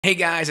Hey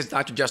guys, it's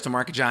Dr. Justin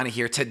Marcagiani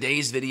here.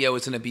 Today's video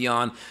is going to be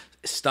on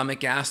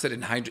stomach acid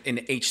and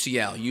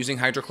HCL, using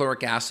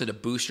hydrochloric acid to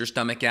boost your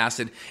stomach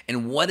acid,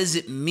 and what does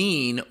it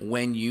mean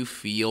when you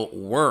feel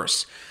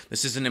worse.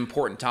 This is an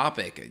important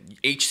topic.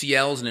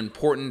 HCL is an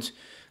important,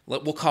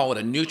 we'll call it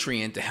a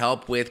nutrient to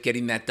help with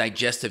getting that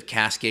digestive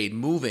cascade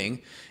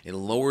moving. It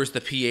lowers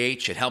the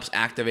pH, it helps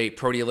activate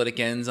proteolytic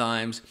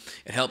enzymes,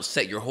 it helps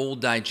set your whole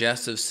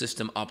digestive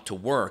system up to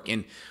work.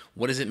 And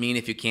what does it mean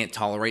if you can't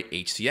tolerate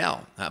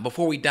HCL?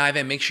 Before we dive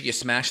in, make sure you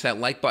smash that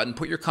like button.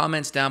 Put your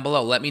comments down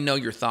below. Let me know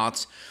your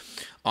thoughts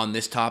on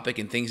this topic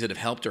and things that have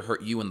helped or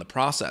hurt you in the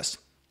process.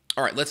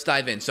 All right, let's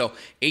dive in. So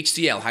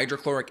HCL,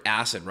 hydrochloric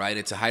acid, right?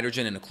 It's a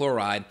hydrogen and a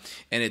chloride,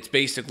 and it's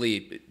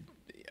basically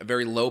a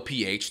very low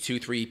pH,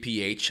 2-3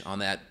 pH on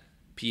that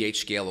pH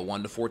scale of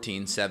 1 to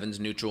 14. 7's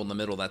neutral in the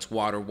middle. That's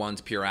water.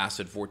 1's pure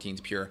acid. 14's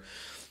pure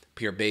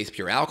base,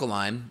 pure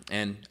alkaline,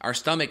 and our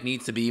stomach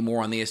needs to be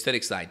more on the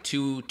acidic side,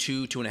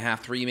 2.5,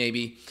 3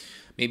 maybe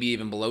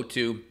even below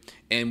 2,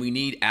 and we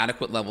need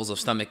adequate levels of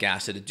stomach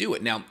acid to do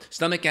it. Now,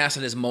 stomach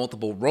acid has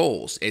multiple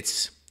roles.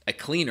 It's a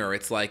cleaner.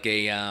 It's like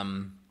a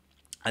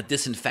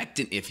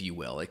disinfectant, if you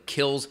will. It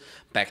kills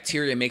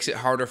bacteria, makes it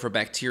harder for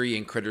bacteria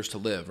and critters to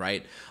live,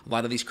 right? A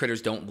lot of these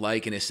critters don't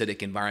like an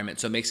acidic environment,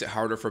 so it makes it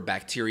harder for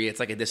bacteria. It's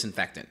like a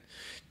disinfectant.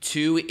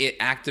 2, it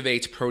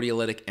activates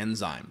proteolytic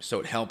enzymes, so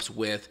it helps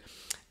with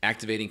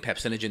activating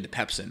pepsinogen to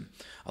pepsin.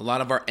 A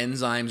lot of our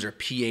enzymes are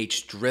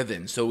pH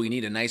driven, so we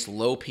need a nice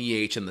low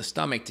pH in the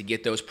stomach to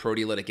get those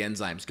proteolytic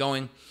enzymes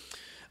going.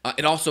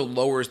 It also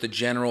lowers the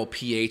general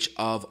pH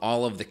of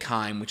all of the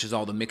chyme, which is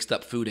all the mixed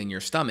up food in your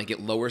stomach. It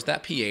lowers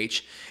that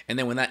pH, and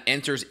then when that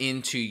enters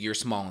into your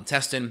small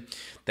intestine,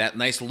 that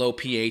nice low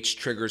pH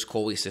triggers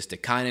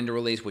cholecystokinin to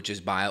release, which is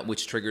bile,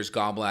 which triggers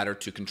gallbladder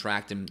to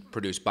contract and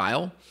produce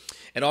bile.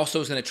 It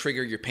also is going to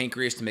trigger your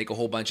pancreas to make a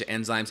whole bunch of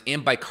enzymes,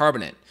 and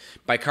bicarbonate.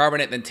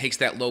 Bicarbonate then takes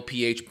that low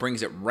pH,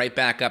 brings it right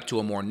back up to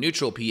a more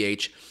neutral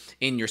pH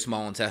in your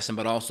small intestine,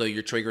 but also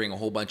you're triggering a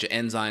whole bunch of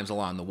enzymes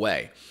along the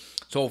way.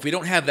 So if we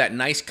don't have that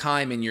nice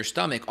chyme in your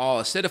stomach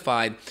all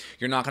acidified,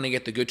 you're not going to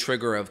get the good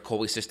trigger of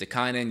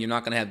cholecystokinin, you're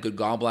not going to have good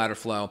gallbladder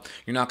flow,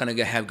 you're not going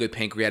to have good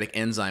pancreatic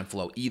enzyme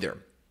flow either.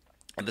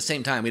 At the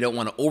same time, we don't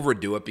want to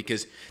overdo it,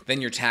 because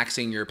then you're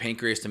taxing your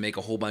pancreas to make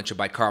a whole bunch of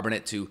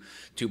bicarbonate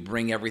to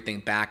bring everything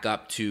back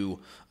up to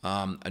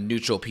a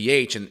neutral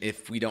pH. And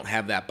if we don't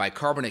have that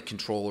bicarbonate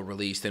control or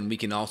release, then we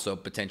can also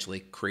potentially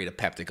create a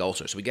peptic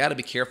ulcer. So we got to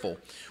be careful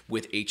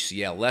with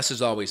HCL. Less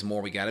is always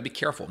more. We got to be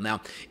careful.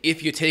 Now,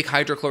 if you take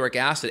hydrochloric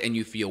acid and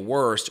you feel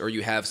worse, or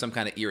you have some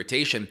kind of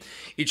irritation,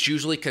 it's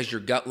usually because your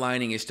gut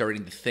lining is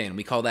starting to thin.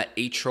 We call that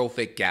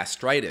atrophic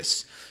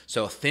gastritis.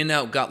 So thin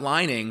out gut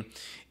lining,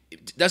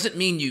 it doesn't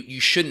mean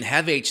you shouldn't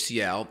have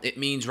HCL. It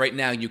means right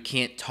now you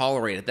can't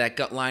tolerate it. That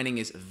gut lining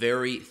is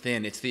very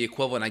thin. It's the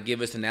equivalent. I give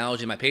this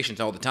analogy to my patients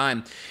all the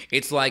time.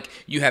 It's like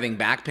you having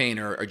back pain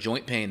or a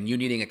joint pain, you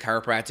needing a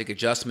chiropractic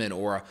adjustment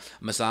or a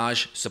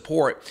massage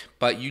support,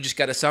 but you just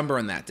got a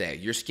sunburn that day.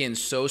 Your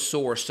skin's so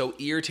sore, so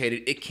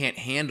irritated, it can't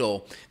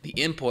handle the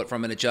input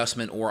from an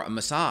adjustment or a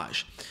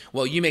massage.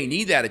 Well, you may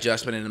need that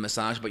adjustment and a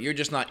massage, but you're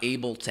just not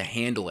able to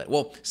handle it.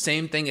 Well,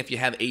 same thing if you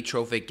have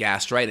atrophic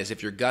gastritis.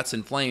 If your gut's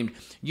inflamed,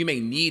 you may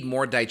need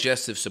more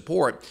digestive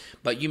support,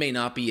 but you may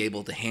not be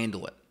able to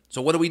handle it. So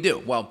what do we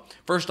do? Well,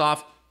 first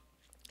off,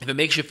 if it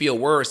makes you feel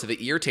worse, if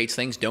it irritates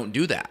things, don't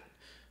do that,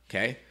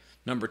 okay?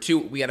 Number 2,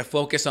 we got to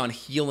focus on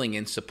healing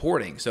and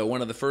supporting. So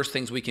one of the first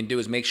things we can do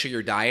is make sure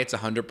your diet's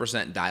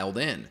 100% dialed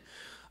in.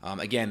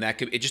 Again,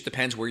 it just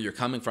depends where you're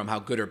coming from, how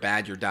good or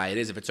bad your diet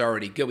is. If it's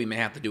already good, we may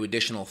have to do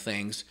additional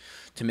things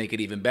to make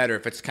it even better.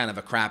 If it's kind of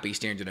a crappy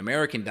standard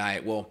American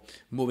diet, well,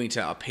 moving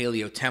to a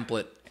paleo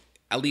template,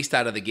 at least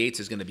out of the gates,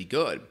 is going to be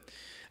good.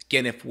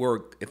 Again,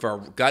 if our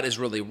gut is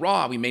really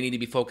raw, we may need to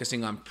be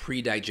focusing on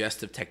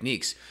pre-digestive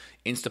techniques,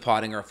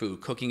 Instapotting our food,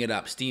 cooking it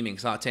up, steaming,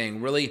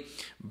 sauteing, really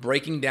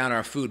breaking down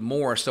our food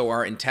more so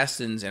our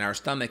intestines and our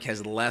stomach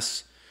has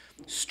less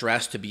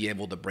stress to be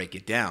able to break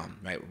it down,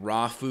 right?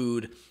 Raw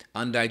food,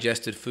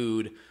 undigested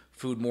food,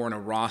 food more in a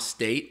raw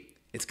state,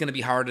 it's going to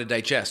be hard to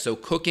digest. So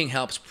cooking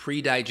helps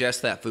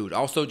pre-digest that food.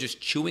 Also,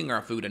 just chewing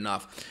our food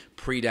enough,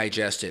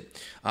 pre-digest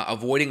it.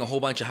 Avoiding a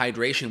whole bunch of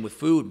hydration with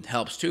food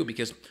helps too,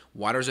 because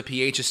water's a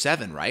pH of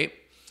 7, right?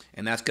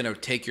 And that's going to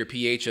take your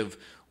pH of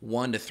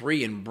 1 to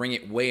 3 and bring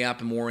it way up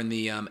and more in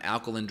the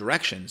alkaline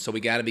direction. So we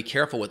got to be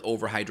careful with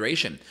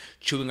overhydration.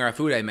 Chewing our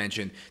food, I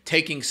mentioned.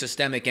 Taking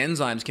systemic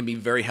enzymes can be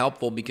very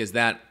helpful, because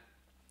that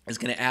is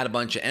going to add a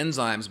bunch of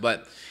enzymes,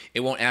 but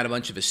it won't add a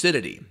bunch of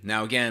acidity.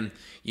 Now again,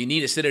 you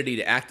need acidity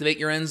to activate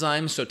your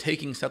enzymes, so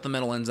taking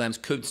supplemental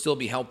enzymes could still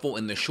be helpful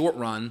in the short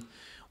run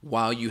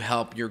while you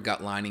help your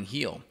gut lining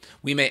heal.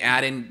 We may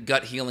add in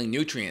gut healing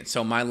nutrients.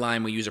 So my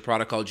line, we use a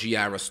product called GI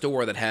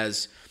Restore that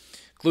has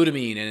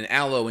glutamine and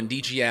aloe and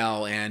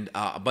DGL and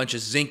a bunch of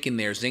zinc in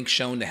there. Zinc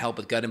shown to help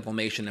with gut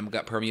inflammation and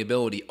gut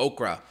permeability.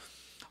 Okra,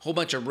 a whole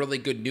bunch of really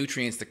good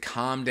nutrients to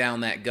calm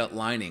down that gut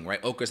lining,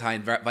 right? Okra's high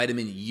in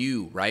vitamin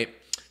U, right?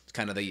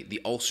 kind of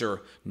the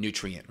ulcer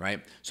nutrient,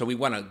 right? So we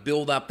want to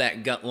build up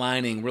that gut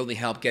lining, really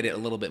help get it a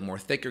little bit more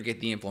thicker, get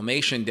the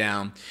inflammation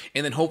down,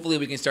 and then hopefully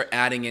we can start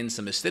adding in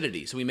some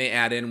acidity. So we may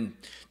add in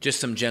just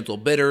some gentle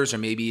bitters or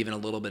maybe even a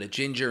little bit of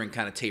ginger and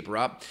kind of taper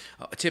up.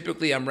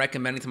 Typically, I'm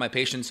recommending to my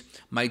patients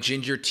my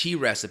ginger tea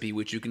recipe,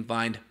 which you can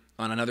find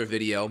on another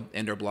video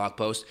and or blog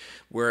post,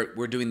 where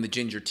we're doing the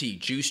ginger tea,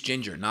 juice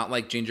ginger, not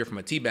like ginger from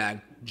a tea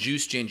bag,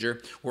 juice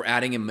ginger. We're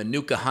adding in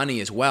Manuka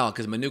honey as well,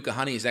 because Manuka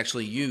honey is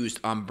actually used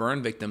on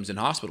burn victims in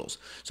hospitals.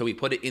 So we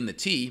put it in the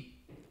tea,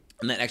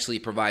 and that actually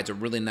provides a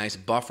really nice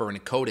buffer and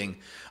a coating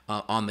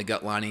on the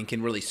gut lining and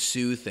can really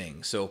soothe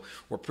things. So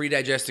we're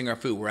pre-digesting our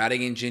food. We're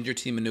adding in ginger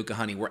tea, Manuka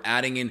honey. We're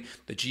adding in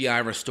the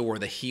GI Restore,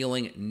 the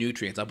healing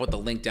nutrients. I'll put the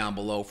link down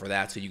below for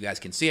that so you guys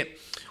can see it.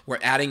 We're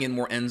adding in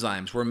more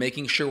enzymes. We're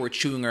making sure we're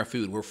chewing our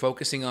food. We're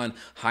focusing on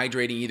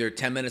hydrating either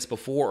 10 minutes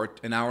before or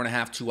an hour and a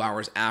half, 2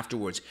 hours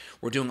afterwards.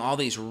 We're doing all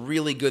these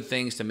really good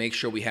things to make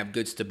sure we have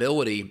good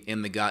stability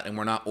in the gut and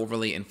we're not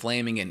overly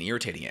inflaming and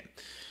irritating it.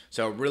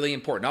 So really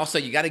important. Also,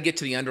 you got to get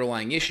to the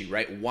underlying issue,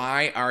 right?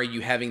 Why are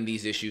you having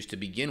these issues to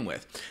begin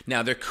with?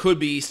 Now, there could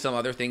be some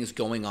other things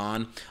going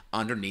on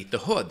underneath the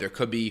hood. There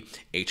could be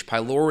H.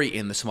 pylori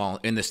in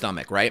the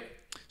stomach, right?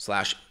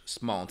 /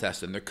 small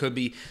intestine. There could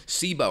be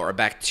SIBO or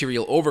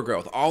bacterial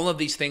overgrowth. All of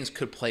these things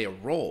could play a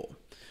role,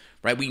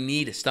 right? We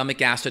need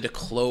stomach acid to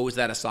close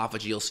that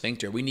esophageal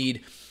sphincter. We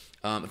need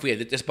if we had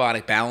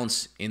dysbiotic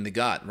balance in the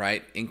gut,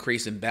 right,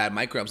 increase in bad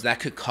microbes, that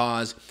could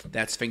cause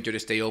that sphincter to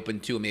stay open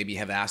too, and maybe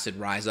have acid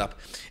rise up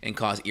and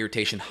cause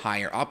irritation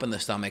higher up in the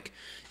stomach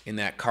in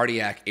that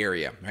cardiac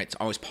area, right? It's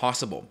always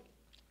possible.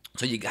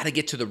 So you got to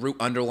get to the root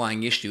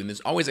underlying issue, and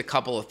there's always a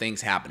couple of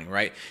things happening,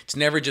 right? It's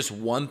never just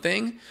one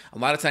thing. A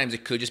lot of times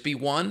it could just be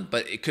one,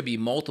 but it could be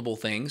multiple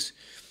things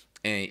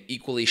and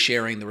equally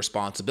sharing the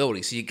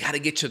responsibility. So you got to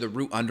get to the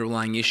root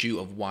underlying issue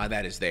of why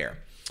that is there.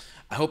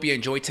 I hope you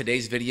enjoyed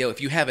today's video.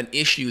 If you have an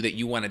issue that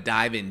you want to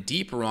dive in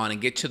deeper on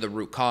and get to the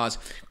root cause,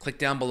 click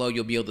down below.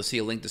 You'll be able to see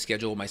a link to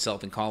schedule with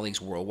myself and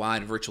colleagues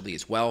worldwide, virtually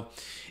as well.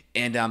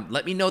 And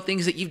let me know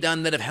things that you've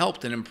done that have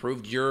helped and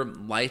improved your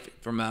life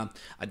from a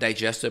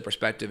digestive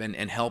perspective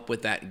and help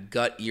with that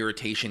gut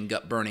irritation,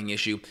 gut burning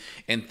issue,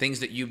 and things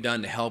that you've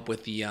done to help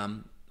with the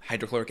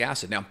hydrochloric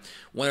acid. Now,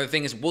 one other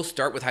thing is we'll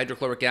start with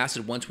hydrochloric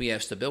acid once we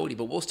have stability,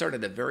 but we'll start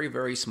at a very,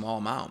 very small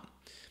amount.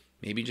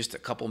 Maybe just a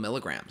couple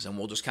milligrams, and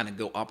we'll just kind of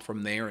go up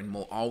from there, and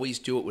we'll always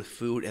do it with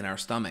food in our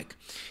stomach.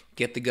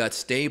 Get the gut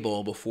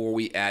stable before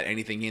we add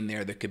anything in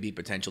there that could be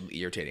potentially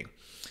irritating.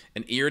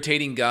 An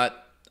irritating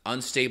gut,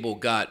 unstable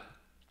gut,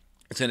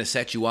 it's going to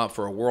set you up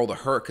for a world of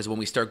hurt, because when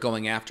we start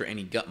going after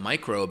any gut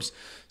microbes,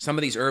 some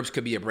of these herbs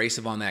could be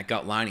abrasive on that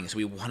gut lining. So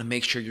we want to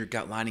make sure your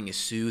gut lining is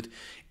soothed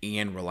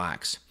and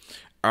relaxed.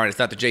 All right, it's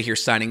Dr. J here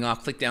signing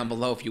off. Click down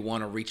below if you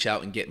want to reach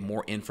out and get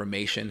more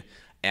information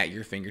at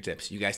your fingertips. You guys